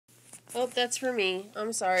Oh, that's for me.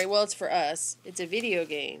 I'm sorry. Well, it's for us. It's a video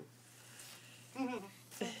game.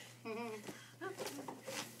 Okay.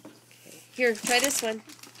 Here, try this one.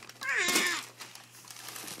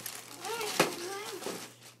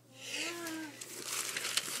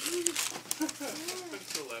 I'm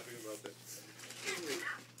still laughing about that.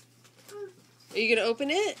 Are you going to open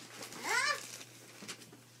it?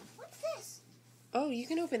 What's this? Oh, you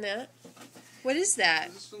can open that. What is that?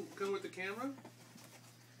 Does this one come with the camera?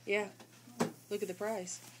 Yeah. Look at the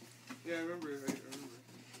price. Yeah, I remember.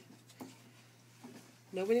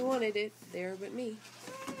 Nobody wanted it there but me.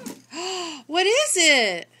 What is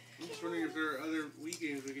it? I'm just wondering if there are other Wii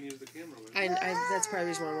games we can use the camera with. That's probably the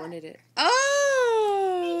reason why I wanted it.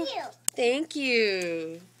 Oh! Thank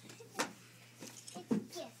you. It's a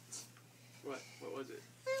gift. What? What was it?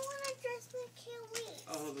 I want to dress my Clarice.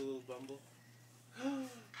 Oh, the little bumble. I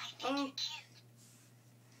think you're cute.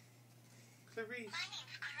 Clarice. My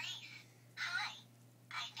name's Clarice. Hi.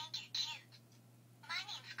 I think you're cute. My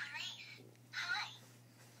name's Clarice. Hi.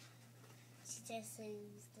 She just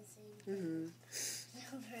sings the same thing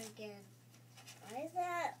over again. Why is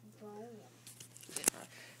that bone?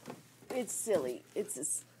 It's silly. It's a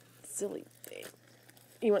silly thing.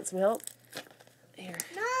 You want some help? Here.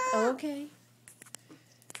 No. Oh, okay.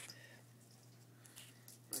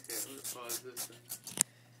 Okay, I'm gonna pause this then.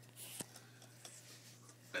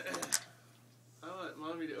 I want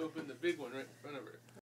Mommy to open the big one right